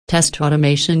Test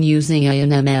automation using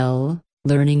AI/ML,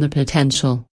 learning the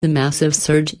potential. The massive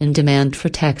surge in demand for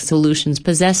tech solutions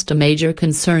possessed a major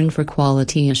concern for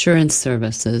quality assurance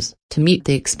services. To meet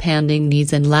the expanding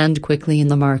needs and land quickly in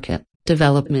the market,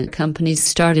 development companies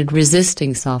started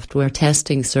resisting software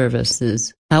testing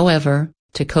services. However,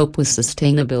 to cope with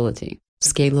sustainability,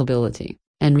 scalability,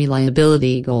 and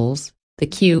reliability goals, the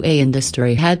QA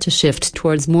industry had to shift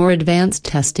towards more advanced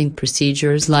testing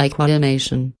procedures like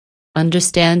automation.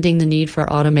 Understanding the need for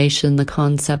automation. The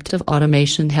concept of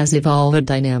automation has evolved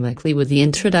dynamically with the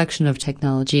introduction of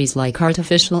technologies like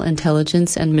artificial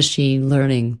intelligence and machine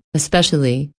learning,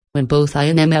 especially when both AI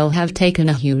and ML have taken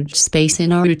a huge space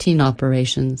in our routine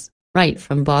operations. Right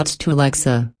from bots to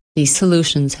Alexa, these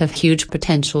solutions have huge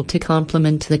potential to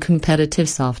complement the competitive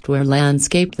software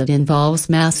landscape that involves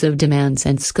massive demands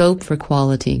and scope for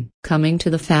quality. Coming to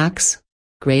the facts.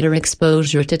 Greater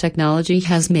exposure to technology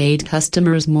has made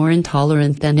customers more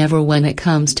intolerant than ever when it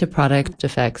comes to product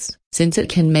defects, since it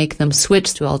can make them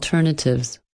switch to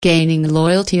alternatives. Gaining the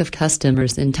loyalty of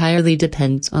customers entirely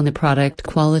depends on the product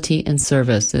quality and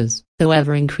services. Though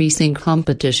ever-increasing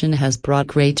competition has brought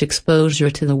great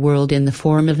exposure to the world in the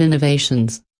form of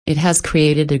innovations, it has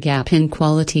created a gap in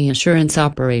quality assurance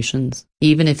operations.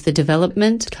 Even if the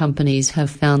development companies have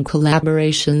found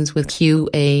collaborations with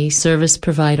QA service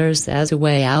providers as a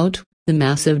way out, the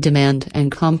massive demand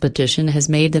and competition has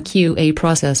made the QA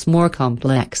process more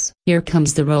complex. Here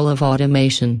comes the role of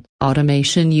automation.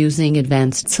 Automation using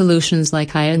advanced solutions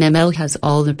like AI and ML has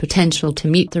all the potential to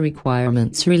meet the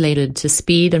requirements related to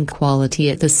speed and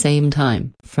quality at the same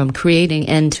time. From creating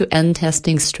end-to-end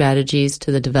testing strategies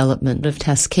to the development of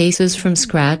test cases from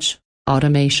scratch,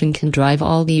 automation can drive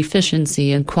all the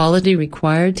efficiency and quality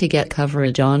required to get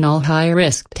coverage on all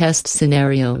high-risk test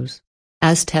scenarios.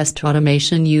 As test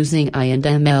automation using AI and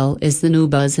ML is the new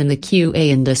buzz in the QA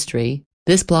industry,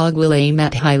 this blog will aim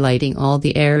at highlighting all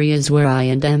the areas where AI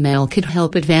and ML could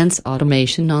help advance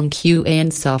automation on QA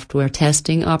and software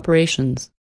testing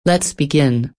operations. Let's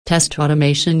begin. Test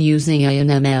automation using AI and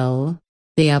ML.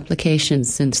 The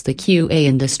applications. Since the QA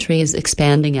industry is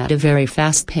expanding at a very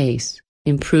fast pace,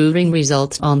 improving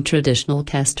results on traditional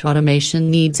test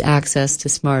automation needs access to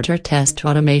smarter test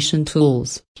automation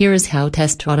tools. Here is how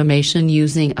test automation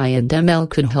using AI and ML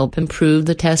could help improve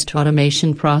the test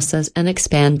automation process and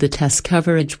expand the test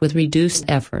coverage with reduced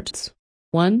efforts.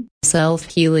 1.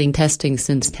 Self-healing testing.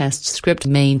 Since test script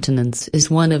maintenance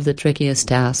is one of the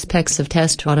trickiest aspects of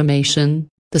test automation,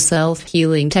 the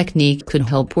self-healing technique could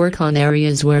help work on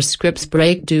areas where scripts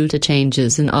break due to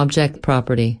changes in object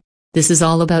property. This is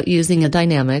all about using a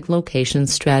dynamic location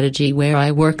strategy where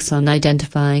AI works on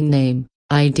identifying name,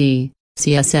 ID,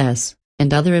 CSS,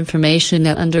 and other information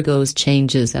that undergoes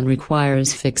changes and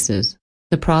requires fixes.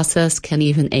 The process can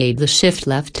even aid the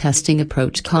shift-left testing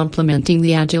approach, complementing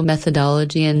the agile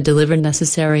methodology and deliver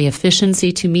necessary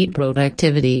efficiency to meet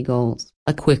productivity goals.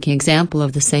 A quick example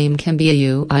of the same can be a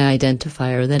UI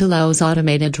identifier that allows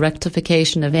automated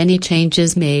rectification of any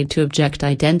changes made to object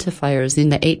identifiers in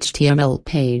the HTML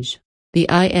page. The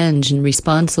AI engine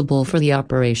responsible for the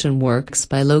operation works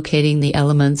by locating the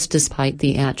elements despite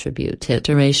the attribute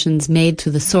iterations made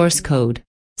to the source code.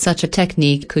 Such a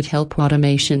technique could help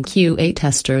automation QA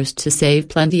testers to save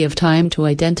plenty of time to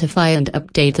identify and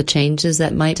update the changes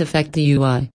that might affect the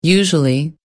UI.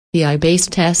 Usually, the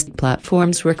AI-based test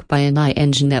platforms work by an AI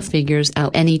engine that figures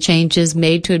out any changes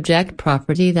made to object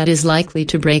property that is likely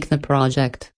to break the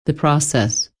project. The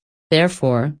process,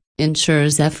 therefore,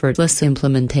 ensures effortless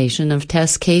implementation of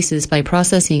test cases by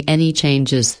processing any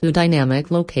changes through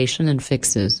dynamic location and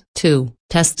fixes. 2.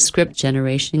 Test script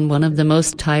generation. One of the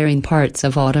most tiring parts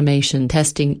of automation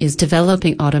testing is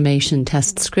developing automation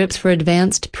test scripts for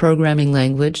advanced programming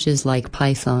languages like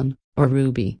Python or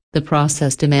Ruby. The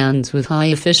process demands with high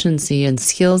efficiency and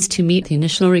skills to meet the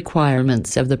initial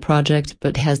requirements of the project,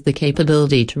 but has the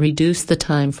capability to reduce the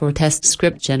time for test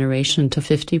script generation to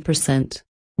 50%.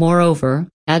 Moreover,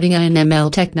 adding AI and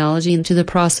ML technology into the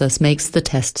process makes the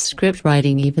test script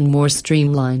writing even more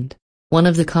streamlined. One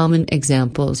of the common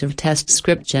examples of test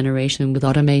script generation with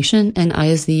automation and AI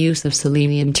is the use of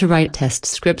Selenium to write test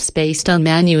scripts based on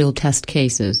manual test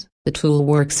cases. The tool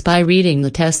works by reading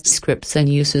the test scripts and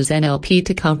uses NLP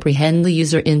to comprehend the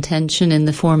user intention in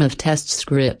the form of test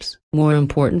scripts. More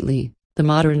importantly, the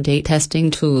modern-day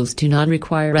testing tools do not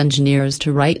require engineers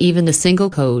to write even a single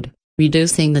code,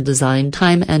 reducing the design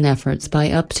time and efforts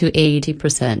by up to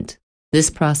 80%. This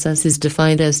process is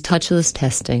defined as touchless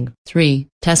testing. 3.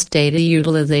 Test data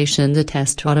utilization. The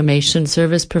test automation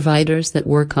service providers that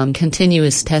work on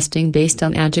continuous testing based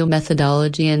on agile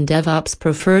methodology and DevOps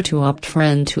prefer to opt for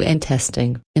end-to-end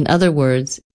testing. In other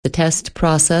words, The test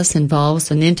process involves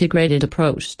an integrated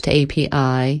approach to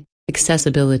API,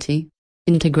 accessibility,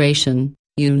 integration,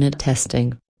 unit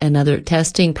testing, and other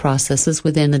testing processes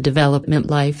within the development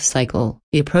lifecycle.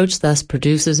 The approach thus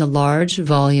produces a large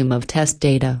volume of test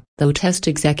data. Though test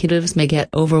executives may get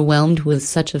overwhelmed with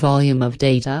such a volume of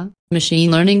data, machine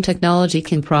learning technology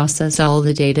can process all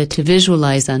the data to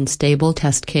visualize unstable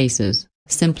test cases,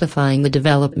 simplifying the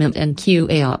development and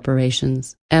QA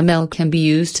operations. ML can be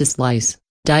used to slice,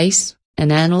 dice,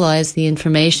 and analyze the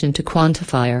information to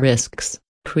quantify risks,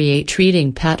 create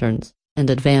treating patterns, and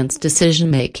advance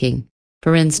decision-making.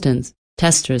 For instance,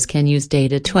 testers can use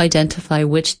data to identify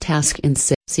which task in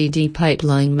CI/CD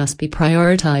pipeline must be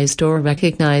prioritized or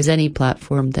recognize any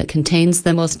platform that contains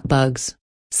the most bugs.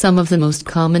 Some of the most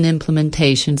common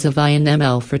implementations of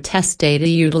INML for test data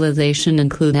utilization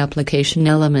include application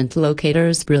element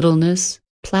locators, brittleness,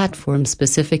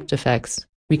 platform-specific defects,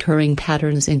 recurring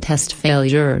patterns in test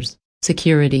failures,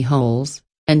 security holes,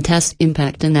 and test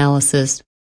impact analysis.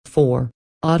 4.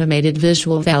 Automated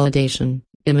visual validation.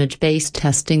 Image-based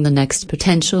testing. The next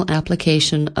potential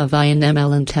application of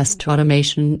INML and test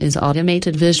automation is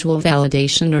automated visual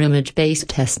validation or image-based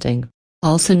testing.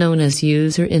 Also known as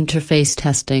user interface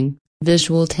testing,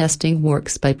 visual testing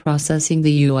works by processing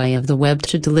the UI of the web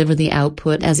to deliver the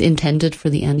output as intended for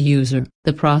the end user.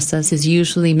 The process is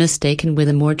usually mistaken with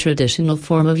a more traditional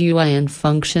form of UI and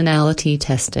functionality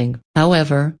testing.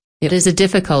 However, it is a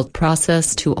difficult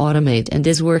process to automate and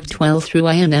is worked well through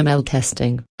INML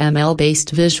testing.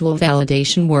 ML-based visual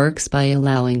validation works by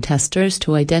allowing testers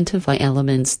to identify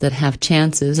elements that have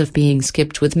chances of being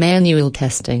skipped with manual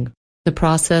testing. The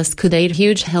process could aid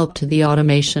huge help to the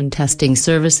automation testing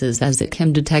services as it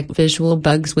can detect visual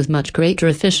bugs with much greater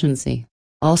efficiency.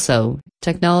 Also,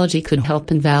 technology could help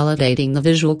in validating the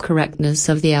visual correctness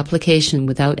of the application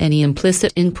without any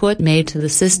implicit input made to the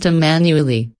system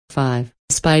manually. 5.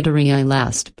 Spidering.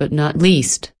 Last but not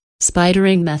least,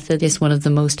 spidering method is one of the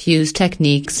most used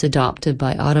techniques adopted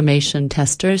by automation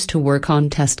testers to work on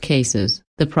test cases.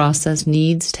 The process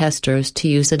needs testers to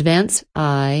use advanced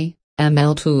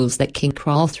ML tools that can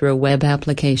crawl through a web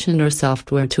application or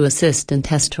software to assist in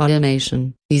test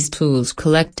automation. These tools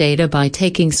collect data by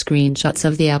taking screenshots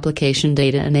of the application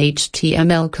data and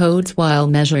HTML codes while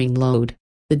measuring load.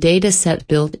 The data set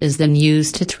built is then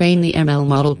used to train the ML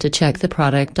model to check the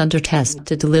product under test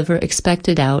to deliver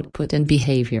expected output and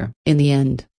behavior. In the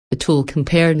end, the tool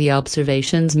compared the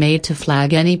observations made to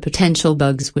flag any potential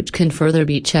bugs which can further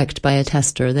be checked by a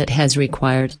tester that has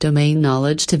required domain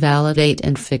knowledge to validate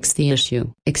and fix the issue.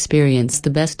 Experience the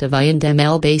best of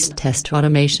INML-based test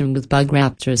automation with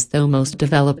BugRaptors. Though most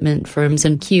development firms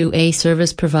and QA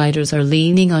service providers are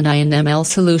leaning on INML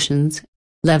solutions,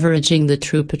 leveraging the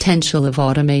true potential of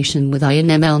automation with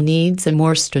INML needs a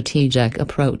more strategic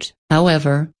approach.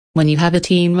 However, when you have a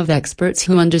team of experts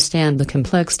who understand the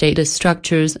complex data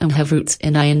structures and have roots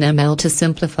in INML to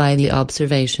simplify the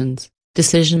observations,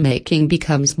 decision-making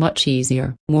becomes much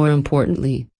easier. More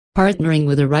importantly, partnering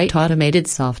with the right automated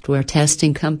software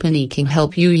testing company can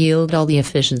help you yield all the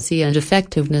efficiency and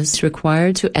effectiveness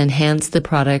required to enhance the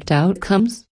product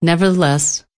outcomes.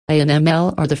 Nevertheless,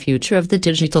 INML are the future of the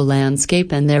digital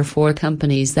landscape, and therefore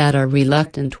companies that are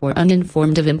reluctant or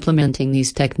uninformed of implementing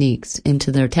these techniques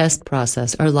into their test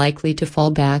process are likely to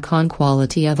fall back on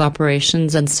quality of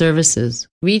operations and services.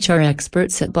 Reach our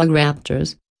experts at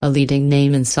BugRaptors, a leading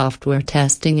name in software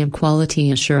testing and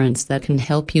quality assurance that can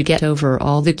help you get over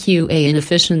all the QA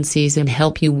inefficiencies and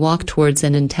help you walk towards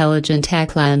an intelligent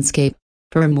tech landscape.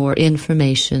 For more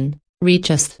information, reach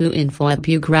us through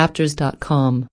info@bugraptors.com.